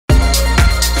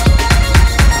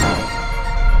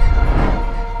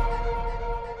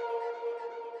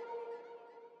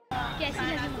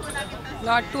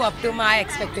Not to up to my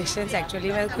expectations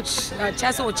actually. मैं कुछ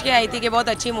अच्छा सोच के आई थी कि बहुत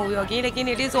अच्छी मूवी होगी, लेकिन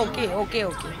it is okay okay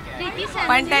okay,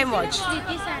 one time watch.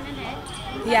 कृति सनन है,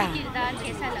 या किरदार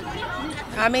कैसा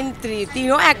लगा? आई मीन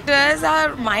तीनों actors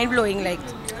are mind blowing. Like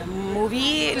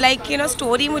movie like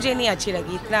story मुझे नहीं अच्छी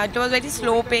लगी इतना, it was very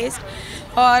slow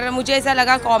paced, और मुझे ऐसा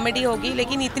लगा कॉमेडी होगी,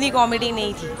 लेकिन इतनी कॉमेडी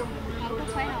नहीं थी।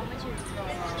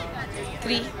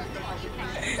 3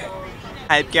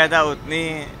 हाइप किया था, उतनी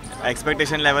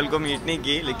एक्सपेक्टेशन लेवल को मीट नहीं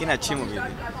की, लेकिन अच्छी मूवी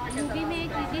थी। मूवी में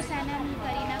कृति सनन,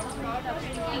 करीना कपूर,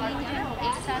 तीनों जो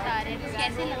एक साथ आ रहे हैं,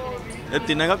 कैसे लग रहे थे?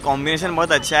 तीनों का कॉम्बिनेशन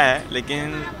बहुत अच्छा है,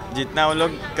 लेकिन जितना वो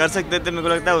लोग कर सकते थे मेरे को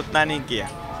लगता है उतना नहीं किया।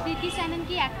 कृति सनन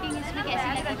की एक्टिंग इसमें कैसी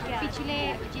लगी? पिछले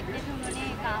जितने भी उन्होंने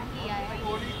काम किया है,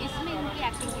 इसमें उनकी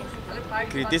एक्टिंग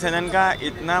कैसी? कृति सनन का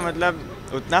इतना मतलब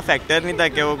उतना फैक्टर नहीं था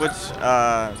कि वो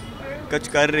कुछ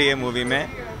कर रही है मूवी में,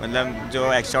 मतलब जो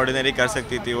एक्स्ट्राऑर्डिनरी कर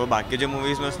सकती थी वो। बाकी जो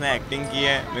मूवीज़ में उसने एक्टिंग की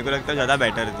है मेरे को लगता है ज़्यादा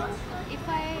बेटर थी। If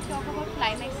I talk about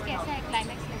climax, कैसा है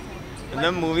क्लाइमैक्स? कैसा है?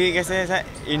 मतलब मूवी कैसे ऐसा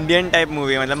इंडियन टाइप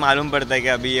मूवी है, मतलब मालूम पड़ता है कि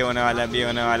अभी ये होने वाला है, अभी ये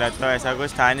होने वाला है, तो ऐसा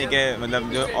कुछ था नहीं कि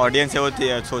मतलब जो ऑडियंस है वो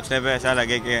सोचने पे ऐसा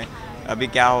लगे कि अभी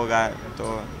क्या होगा।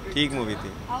 तो ठीक मूवी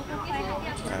थी।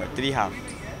 3.5।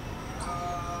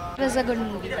 It was a good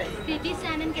movie. कृति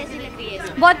सनन कैसी लग रही है?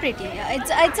 बहुत प्रीटी है।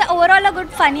 It's overall a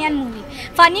good funny and movie.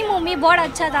 Funny movie बहुत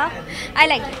अच्छा था. I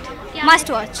liked it. Must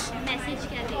watch. Message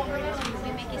क्या देगा इस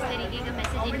मूवी में? किस तरीके का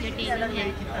मैसेज? एंटरटेनिंग है?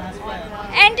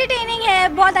 Entertaining है,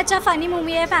 बहुत अच्छा funny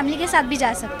movie है, फैमिली के साथ भी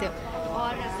जा सकते हो।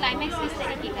 और क्लाइमैक्स किस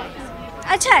तरीके का है?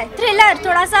 अच्छा है, थ्रिलर,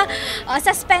 थोड़ा सा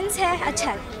सस्पेंस है, अच्छा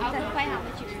है। Out of 5 how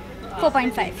much?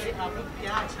 4.5।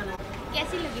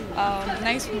 कैसी लगी?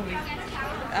 Nice movie.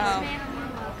 इसमें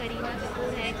करीना कपूर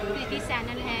है, कृति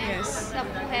सनन है, Yes.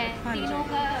 तब्बू है, हाँ जी। तीनों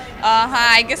का हाँ,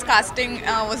 I guess casting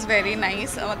was very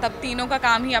nice. मतलब तीनों का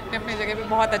काम ही अपने अपने जगह पे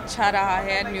बहुत अच्छा रहा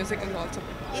है, and music is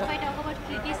if I talk about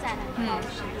Kriti Sanon,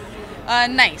 also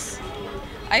nice.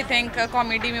 I think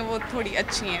comedy में वो थोड़ी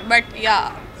अच्छी हैं, बट या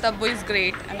Tabu is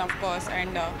great, end of course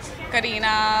and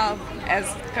Kareena as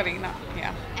Kareena,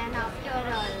 या। And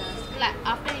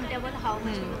after interval how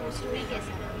much? Story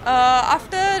कैसा है?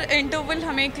 आफ्टर इंटरवल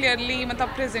हमें क्लियरली मतलब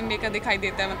प्रेजेंट डे का दिखाई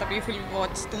देता है, मतलब you will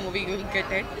watch the movie, you will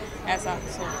get it ऐसा।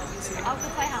 So out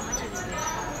of 5 how much?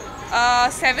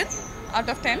 7 out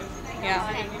of 10, yeah.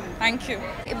 Thank you.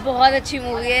 बहुत अच्छी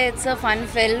मूवी है, it's a fun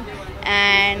film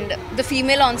and the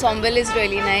female ensemble is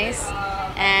really nice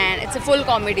and it's a full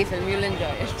comedy film, you'll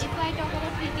enjoy it. If I talk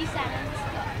about Kriti Sanon's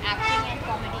acting and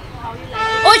comedy, how you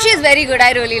like it? Oh, she's very good.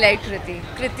 I really liked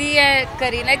Kriti and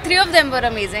Kareena, like 3 of them were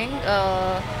amazing,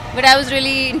 but I was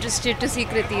really interested to see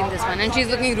Kriti in this one, and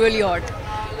she's looking really hot.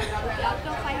 Okay, out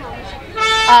of 5 how much?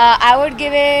 I would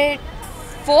give it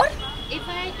 4.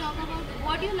 If I talk about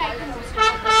what you like the most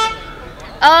about the film?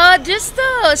 Just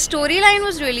the storyline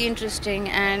was really interesting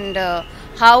and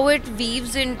how it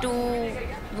weaves into,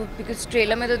 because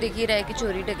trailer में तो दिख ही रहा है कि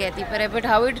चोरी डकैती पर है, but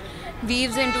how it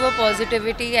weaves into a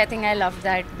positivity, I think I loved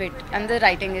that bit, and the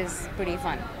writing is pretty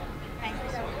fun. Thank you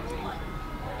so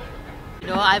much.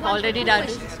 No, I've already done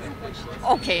it.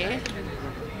 Okay.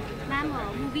 Ma'am,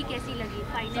 movie कैसी लगी?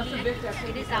 Finally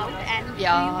it is out and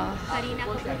Yeah. Kareena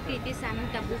Kapoor, कृति सनन,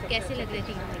 तब्बू कैसे लग रहे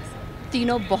थे?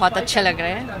 तीनों बहुत अच्छे लग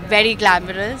रहे हैं, very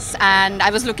glamorous, and I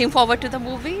was looking forward to the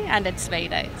movie, and it's very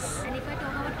nice. And if I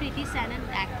talk about Kriti Sanon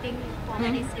acting,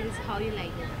 comedy skills, how you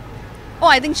like it? Oh,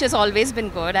 I think she's always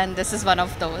been good, and this is one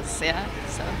of those, yeah.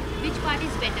 So Which part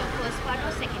is better, first part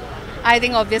or second part? I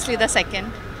think obviously the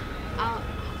second.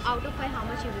 Out of 5 how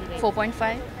much you will rate?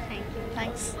 4.5. Thank you.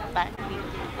 Thanks. Bye.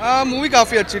 Movie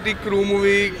काफ़ी अच्छी थी, crew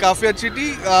movie काफ़ी अच्छी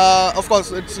थी। Of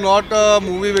course it's not a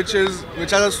movie which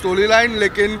has a storyline,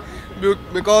 लेकिन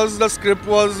because the script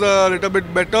was a little bit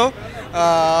better,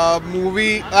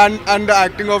 movie and the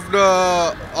acting of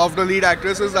the lead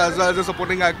actresses as well as the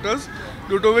supporting actors,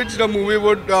 due to which the movie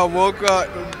would work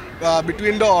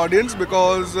between the audience,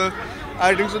 because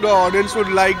I think so the audience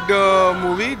would like the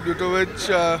movie, due to which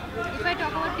If I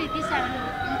talk about Kriti Sanon,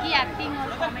 उनकी acting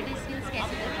और comedy skills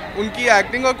कैसी लगी? उनकी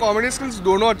acting और comedy skills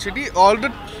दोनों अच्छी थी। All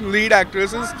the lead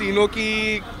actresses, तीनों की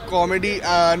comedy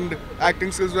and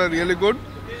acting skills were really good,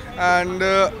 end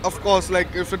of course like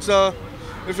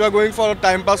if you are going for a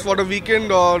time pass for the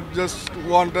weekend or just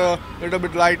want a little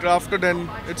bit light after, then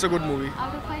it's a good movie.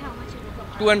 Out of 5 how much you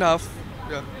rate? 2.5.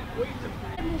 Yeah.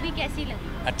 Movie कैसी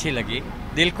लगी? अच्छी लगी,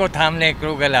 दिल को थामने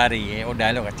क्रूगल आ रही है, वो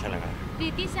dialogue अच्छा लगा।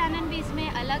 कृति सनन भी इसमें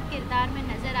अलग किरदार में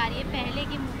नजर आ रही है पहले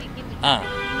की मूवी की तुलना हाँ। में।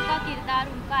 उनका किरदार,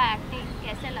 उनका एक्टिंग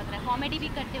कैसा लग रहा है? कॉमेडी भी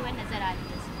करते हुए नजर आ रही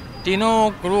है इसमें। तीनों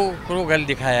क्रूगल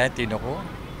दिखाया है तीनों को,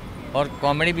 और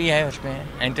कॉमेडी भी है उसमें,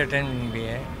 एंटरटेनमेंट भी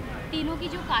है। तीनों की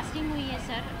जो कास्टिंग हुई है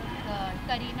सर,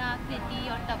 करीना, कृति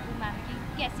और तब्बू मैम की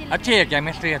कैसे लगी? अच्छी है,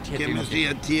 केमिस्ट्री अच्छी है, केमिस्ट्री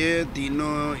अच्छी है,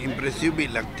 तीनों इम्प्रेसिव भी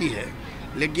लगती है,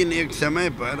 लेकिन एक समय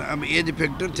पर अब एज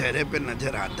फैक्टर चेहरे पे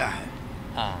नजर आता है।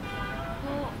 हाँ,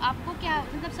 तो आपको क्या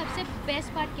मतलब सबसे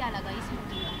बेस्ट पार्ट क्या लगा इस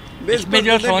मूवी का? बेस्ट इसमें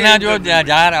जो सोना जो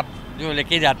जार आप जो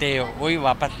लेके जाते हैं वही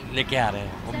वापस लेके आ रहे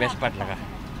हैं, वो बेस्ट पार्ट लगा।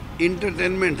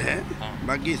 इंटरटेनमेंट है, हाँ।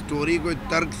 बाकी स्टोरी कोई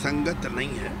तर्क संगत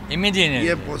नहीं है, इमेजिन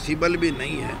ये पॉसिबल भी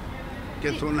नहीं है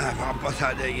कि सोना वापस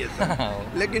आ जाइए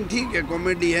सब। लेकिन ठीक है,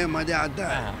 कॉमेडी है, मज़ा आता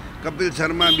है। हाँ। कपिल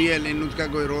शर्मा भी है, लेकिन उसका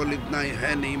कोई रोल इतना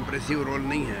है नहीं, इम्प्रेसिव रोल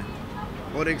नहीं है।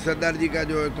 और एक सरदार जी का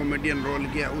जो कॉमेडियन रोल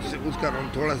किया उसका रोल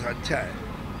थोड़ा सा अच्छा है।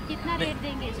 कितना रेट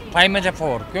देंगे इसको? 5 में से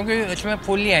 4, क्योंकि इसमें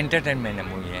फुल्ली एंटरटेनमेंट है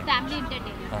मूवी है। Family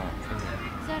entertainment. हाँ,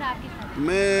 सर आप कितना?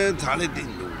 मैं 3.5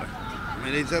 दूंगा,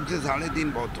 मेरे हिसाब से 3.5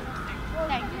 बहुत होता है।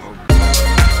 Thank you.